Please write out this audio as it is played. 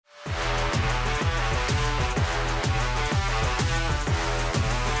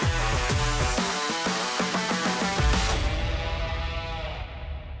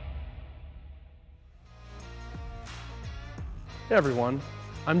Hey everyone,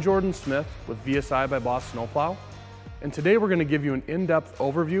 I'm Jordan Smith with VSI by Boss Snowplow, and today we're going to give you an in-depth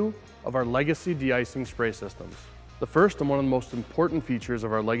overview of our legacy de-icing spray systems. The first and one of the most important features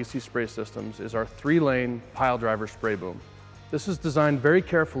of our legacy spray systems is our 3-lane pile driver spray boom. This is designed very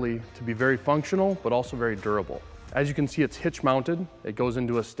carefully to be very functional but also very durable. As you can see, it's hitch mounted. It goes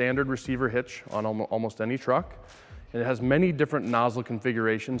into a standard receiver hitch on almost any truck, and it has many different nozzle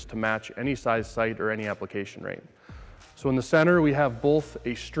configurations to match any size site or any application rate. So in the center, we have both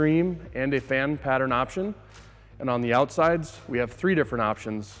a stream and a fan pattern option. And on the outsides, we have 3 different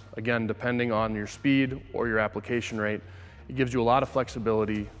options, again, depending on your speed or your application rate. It gives you a lot of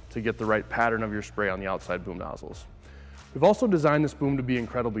flexibility to get the right pattern of your spray on the outside boom nozzles. We've also designed this boom to be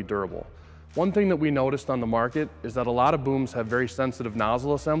incredibly durable. One thing that we noticed on the market is that a lot of booms have very sensitive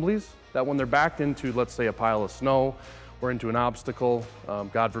nozzle assemblies that when they're backed into, let's say, a pile of snow or into an obstacle,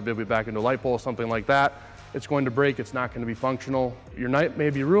 God forbid we back into a light pole, something like that, it's going to break, it's not going to be functional. Your night may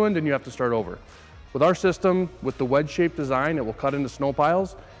be ruined and you have to start over. With our system, with the wedge-shaped design, it will cut into snow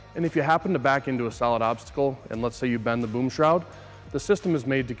piles, and if you happen to back into a solid obstacle, and let's say you bend the boom shroud, the system is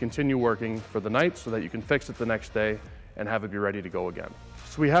made to continue working for the night so that you can fix it the next day and have it be ready to go again.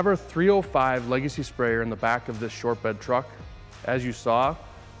 So we have our 305 legacy sprayer in the back of this short bed truck. As you saw,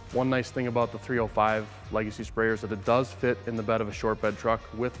 one nice thing about the 305 legacy sprayer is that it does fit in the bed of a short bed truck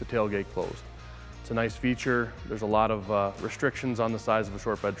with the tailgate closed. It's a nice feature. There's a lot of restrictions on the size of a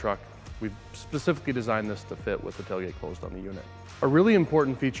short bed truck. We've specifically designed this to fit with the tailgate closed on the unit. A really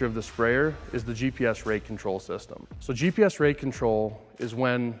important feature of the sprayer is the GPS rate control system. So GPS rate control is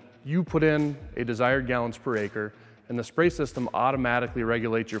when you put in a desired gallons per acre and the spray system automatically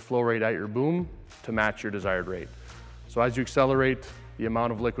regulates your flow rate at your boom to match your desired rate. So as you accelerate, the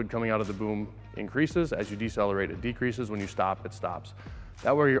amount of liquid coming out of the boom increases. As you decelerate, it decreases. When you stop, it stops.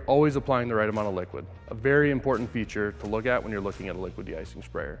 That way you're always applying the right amount of liquid. A very important feature to look at when you're looking at a liquid de-icing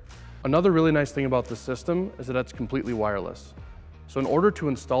sprayer. Another really nice thing about this system is that it's completely wireless. So in order to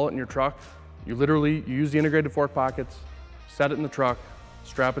install it in your truck, you use the integrated fork pockets, set it in the truck,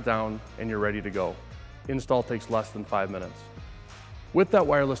 strap it down, and you're ready to go. Install takes less than 5 minutes. With that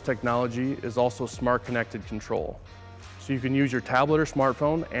wireless technology is also smart connected control. So you can use your tablet or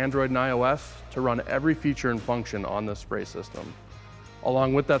smartphone, Android and iOS, to run every feature and function on this spray system.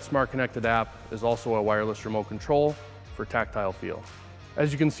 Along with that smart connected app is also a wireless remote control for tactile feel.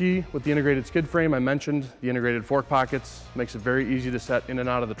 As you can see with the integrated skid frame, I mentioned the integrated fork pockets makes it very easy to set in and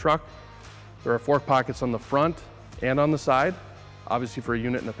out of the truck. There are fork pockets on the front and on the side. Obviously for a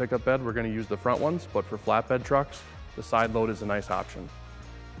unit in a pickup bed, we're going to use the front ones, but for flatbed trucks, the side load is a nice option.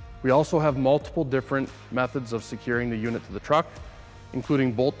 We also have multiple different methods of securing the unit to the truck,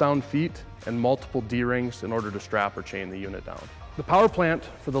 including bolt down feet and multiple D-rings in order to strap or chain the unit down. The power plant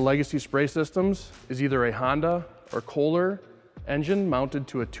for the legacy spray systems is either a Honda or Kohler engine mounted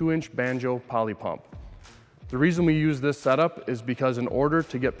to a 2-inch banjo poly pump. The reason we use this setup is because in order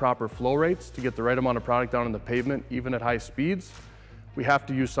to get proper flow rates, to get the right amount of product down in the pavement, even at high speeds, we have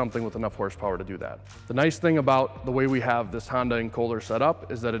to use something with enough horsepower to do that. The nice thing about the way we have this Honda and Kohler set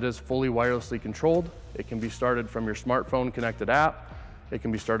up is that it is fully wirelessly controlled. It can be started from your smartphone connected app. It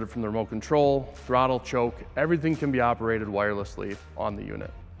can be started from the remote control, throttle, choke, everything can be operated wirelessly on the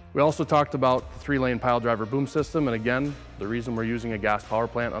unit. We also talked about the 3-lane pile driver boom system, and again, the reason we're using a gas power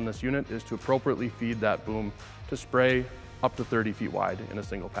plant on this unit is to appropriately feed that boom to spray up to 30 feet wide in a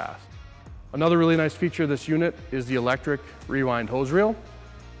single pass. Another really nice feature of this unit is the electric rewind hose reel.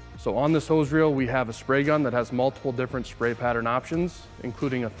 So on this hose reel, we have a spray gun that has multiple different spray pattern options,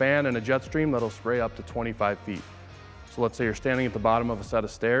 including a fan and a jet stream that'll spray up to 25 feet. So let's say you're standing at the bottom of a set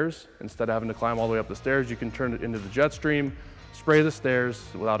of stairs. Instead of having to climb all the way up the stairs, you can turn it into the jet stream, spray the stairs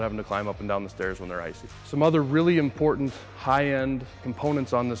without having to climb up and down the stairs when they're icy. Some other really important high-end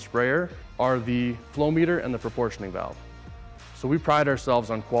components on this sprayer are the flow meter and the proportioning valve. So we pride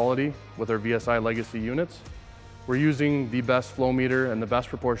ourselves on quality with our VSI legacy units. We're using the best flow meter and the best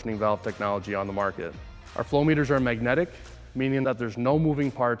proportioning valve technology on the market. Our flow meters are magnetic, meaning that there's no moving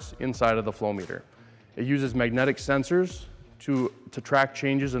parts inside of the flow meter. It uses magnetic sensors to track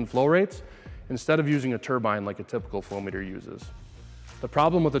changes in flow rates instead of using a turbine like a typical flow meter uses. The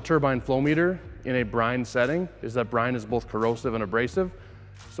problem with a turbine flow meter in a brine setting is that brine is both corrosive and abrasive,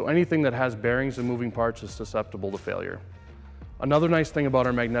 so anything that has bearings and moving parts is susceptible to failure. Another nice thing about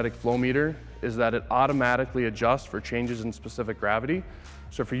our magnetic flow meter is that it automatically adjusts for changes in specific gravity.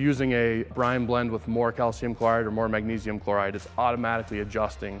 So if you're using a brine blend with more calcium chloride or more magnesium chloride, it's automatically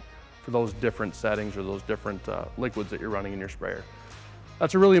adjusting for those different settings or those different liquids that you're running in your sprayer.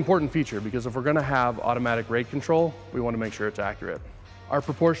 That's a really important feature because if we're going to have automatic rate control, we want to make sure it's accurate. Our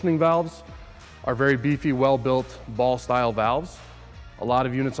proportioning valves Our very beefy, well-built ball-style valves. A lot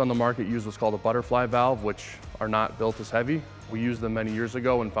of units on the market use what's called a butterfly valve, which are not built as heavy. We used them many years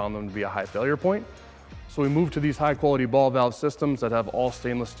ago and found them to be a high failure point. So we moved to these high-quality ball valve systems that have all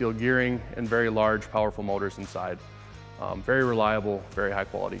stainless steel gearing and very large, powerful motors inside. Very reliable, very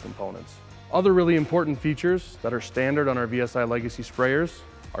high-quality components. Other really important features that are standard on our VSI legacy sprayers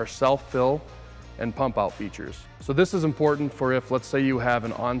are self-fill and pump-out features. So this is important for if, let's say, you have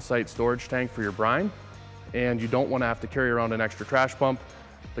an on-site storage tank for your brine and you don't want to have to carry around an extra trash pump.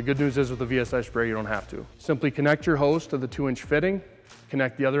 The good news is with the VSI sprayer, you don't have to. Simply connect your hose to the 2-inch fitting,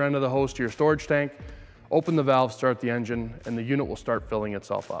 connect the other end of the hose to your storage tank, open the valve, start the engine, and the unit will start filling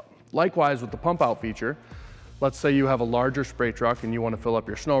itself up. Likewise with the pump-out feature, let's say you have a larger spray truck and you want to fill up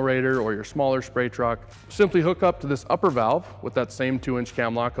your snow raider or your smaller spray truck. Simply hook up to this upper valve with that same 2-inch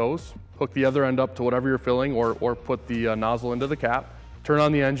cam lock hose, hook the other end up to whatever you're filling or put the nozzle into the cap, turn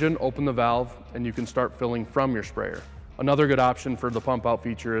on the engine, open the valve, and you can start filling from your sprayer. Another good option for the pump out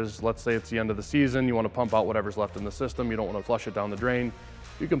feature is, let's say it's the end of the season, you want to pump out whatever's left in the system, you don't want to flush it down the drain,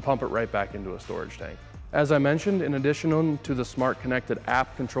 you can pump it right back into a storage tank. As I mentioned, in addition to the smart connected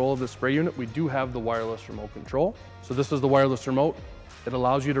app control of the spray unit, we do have the wireless remote control. So this is the wireless remote. It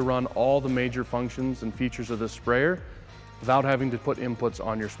allows you to run all the major functions and features of this sprayer without having to put inputs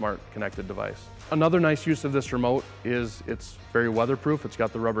on your smart connected device. Another nice use of this remote is it's very weatherproof. It's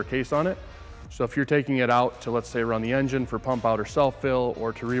got the rubber case on it. So if you're taking it out to, let's say, run the engine for pump out or self-fill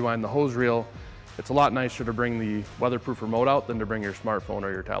or to rewind the hose reel, it's a lot nicer to bring the weatherproof remote out than to bring your smartphone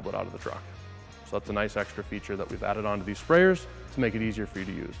or your tablet out of the truck. So that's a nice extra feature that we've added onto these sprayers to make it easier for you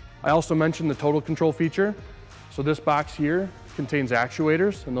to use. I also mentioned the total control feature. So this box here contains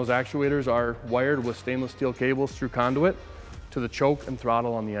actuators, and those actuators are wired with stainless steel cables through conduit to the choke and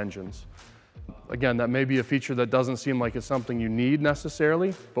throttle on the engines. Again, that may be a feature that doesn't seem like it's something you need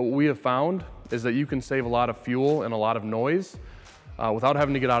necessarily, but what we have found is that you can save a lot of fuel and a lot of noise without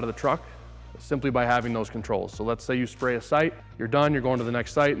having to get out of the truck, simply by having those controls. So let's say you spray a site, you're done, you're going to the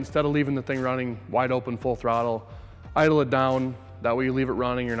next site. Instead of leaving the thing running wide open, full throttle, idle it down. That way you leave it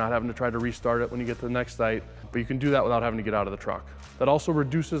running, you're not having to try to restart it when you get to the next site, but you can do that without having to get out of the truck. That also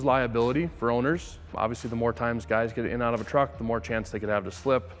reduces liability for owners. Obviously, the more times guys get in and out of a truck, the more chance they could have to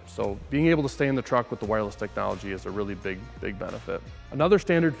slip. So being able to stay in the truck with the wireless technology is a really big benefit. Another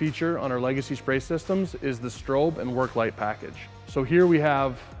standard feature on our legacy spray systems is the strobe and work light package. So here we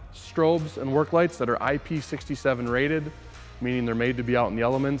have strobes and work lights that are IP67 rated, meaning they're made to be out in the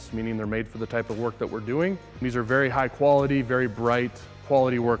elements, meaning they're made for the type of work that we're doing. These are very high quality, very bright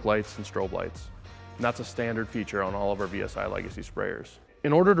quality work lights and strobe lights. And that's a standard feature on all of our VSI legacy sprayers.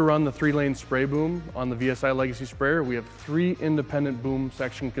 In order to run the 3-lane spray boom on the VSI legacy sprayer, we have 3 independent boom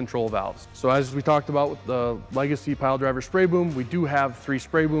section control valves. So as we talked about with the legacy pile driver spray boom, we do have 3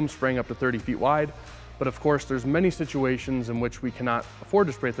 spray booms spraying up to 30 feet wide. But of course, there's many situations in which we cannot afford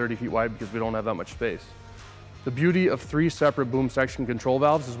to spray 30 feet wide because we don't have that much space. The beauty of 3 separate boom section control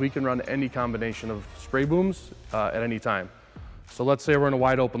valves is we can run any combination of spray booms at any time. So let's say we're in a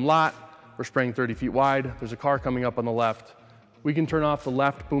wide open lot, we're spraying 30 feet wide, there's a car coming up on the left. We can turn off the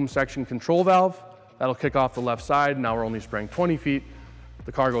left boom section control valve, that'll kick off the left side, now we're only spraying 20 feet.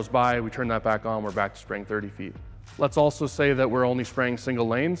 The car goes by, we turn that back on, we're back to spraying 30 feet. Let's also say that we're only spraying single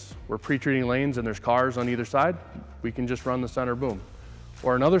lanes, we're pre-treating lanes and there's cars on either side, we can just run the center boom.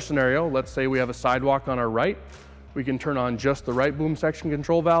 Or another scenario, let's say we have a sidewalk on our right, we can turn on just the right boom section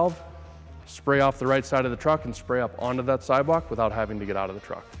control valve, spray off the right side of the truck and spray up onto that sidewalk without having to get out of the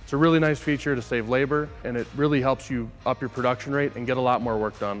truck. It's a really nice feature to save labor, and it really helps you up your production rate and get a lot more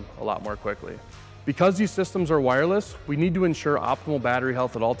work done a lot more quickly. Because these systems are wireless, we need to ensure optimal battery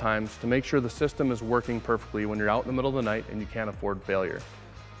health at all times to make sure the system is working perfectly when you're out in the middle of the night and you can't afford failure.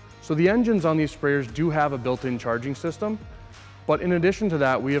 So the engines on these sprayers do have a built-in charging system, but in addition to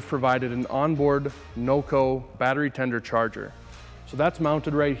that, we have provided an onboard NOCO battery tender charger. So that's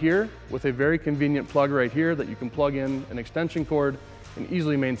mounted right here with a very convenient plug right here that you can plug in an extension cord and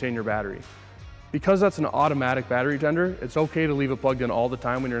easily maintain your battery. Because that's an automatic battery tender, it's okay to leave it plugged in all the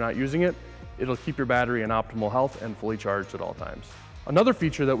time when you're not using it. It'll keep your battery in optimal health and fully charged at all times. Another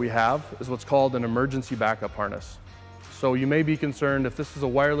feature that we have is what's called an emergency backup harness. So you may be concerned if this is a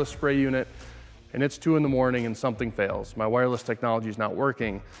wireless spray unit and it's 2 in the morning and something fails, my wireless technology is not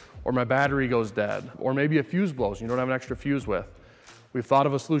working, or my battery goes dead, or maybe a fuse blows and you don't have an extra fuse with. We've thought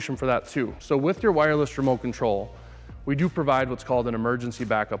of a solution for that too. So with your wireless remote control, we do provide what's called an emergency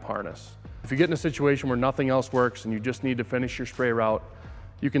backup harness. If you get in a situation where nothing else works and you just need to finish your spray route,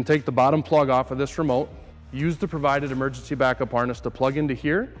 you can take the bottom plug off of this remote, use the provided emergency backup harness to plug into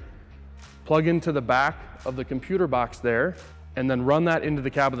here, plug into the back of the computer box there, and then run that into the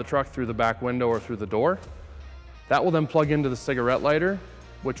cab of the truck through the back window or through the door. That will then plug into the cigarette lighter,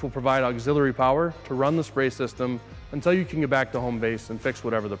 which will provide auxiliary power to run the spray system until you can get back to home base and fix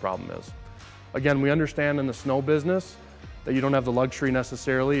whatever the problem is. Again, we understand in the snow business that you don't have the luxury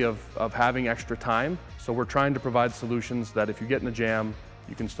necessarily of having extra time, so we're trying to provide solutions that if you get in a jam,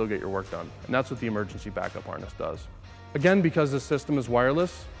 you can still get your work done. And that's what the emergency backup harness does. Again, because this system is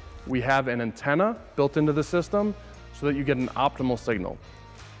wireless, we have an antenna built into the system so that you get an optimal signal.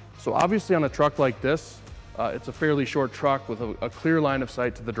 So obviously on a truck like this, it's a fairly short truck with a clear line of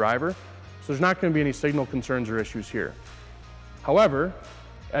sight to the driver, so there's not going to be any signal concerns or issues here. However,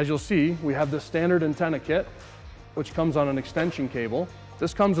 as you'll see, we have this standard antenna kit, which comes on an extension cable.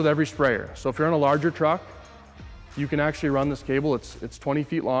 This comes with every sprayer. So if you're on a larger truck, you can actually run this cable. It's 20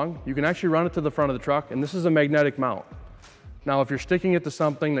 feet long. You can actually run it to the front of the truck, and this is a magnetic mount. Now, if you're sticking it to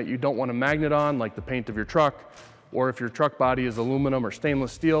something that you don't want a magnet on, like the paint of your truck, or if your truck body is aluminum or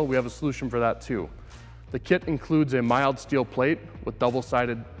stainless steel, we have a solution for that too. The kit includes a mild steel plate with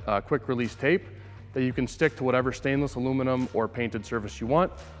double-sided quick release tape that you can stick to whatever stainless, aluminum, or painted surface you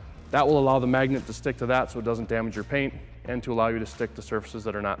want. That will allow the magnet to stick to that so it doesn't damage your paint, and to allow you to stick to surfaces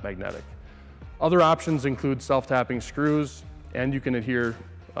that are not magnetic. Other options include self-tapping screws, and you can adhere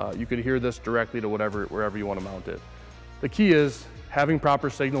this directly to wherever you want to mount it. The key is having proper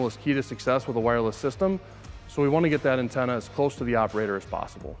signal is key to success with a wireless system, so we want to get that antenna as close to the operator as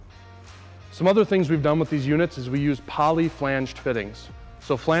possible. Some other things we've done with these units is we use poly flanged fittings.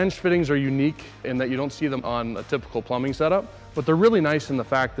 So flanged fittings are unique in that you don't see them on a typical plumbing setup, but they're really nice in the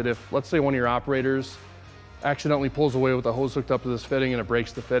fact that if, let's say, one of your operators accidentally pulls away with the hose hooked up to this fitting and it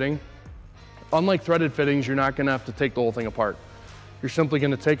breaks the fitting, unlike threaded fittings, you're not going to have to take the whole thing apart. You're simply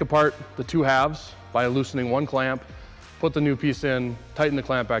going to take apart the two halves by loosening one clamp, put the new piece in, tighten the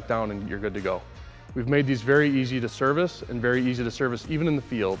clamp back down, and you're good to go. We've made these very easy to service and very easy to service even in the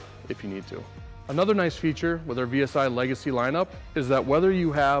field if you need to. Another nice feature with our VSI Legacy lineup is that whether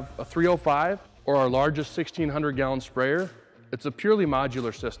you have a 305 or our largest 1,600 gallon sprayer, it's a purely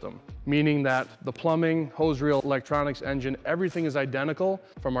modular system, meaning that the plumbing, hose reel, electronics, engine, everything is identical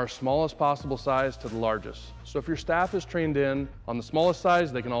from our smallest possible size to the largest. So if your staff is trained in on the smallest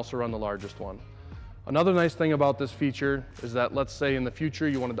size, they can also run the largest one. Another nice thing about this feature is that, let's say in the future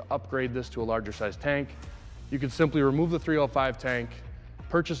you wanted to upgrade this to a larger size tank, you could simply remove the 305 tank,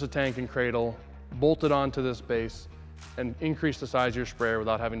 purchase a tank and cradle, bolt it onto this base, and increase the size of your sprayer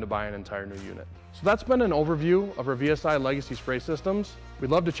without having to buy an entire new unit. So that's been an overview of our VSI Legacy spray systems. We'd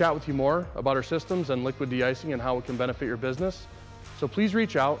love to chat with you more about our systems and liquid de-icing and how it can benefit your business. So please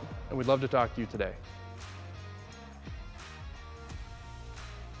reach out, and we'd love to talk to you today.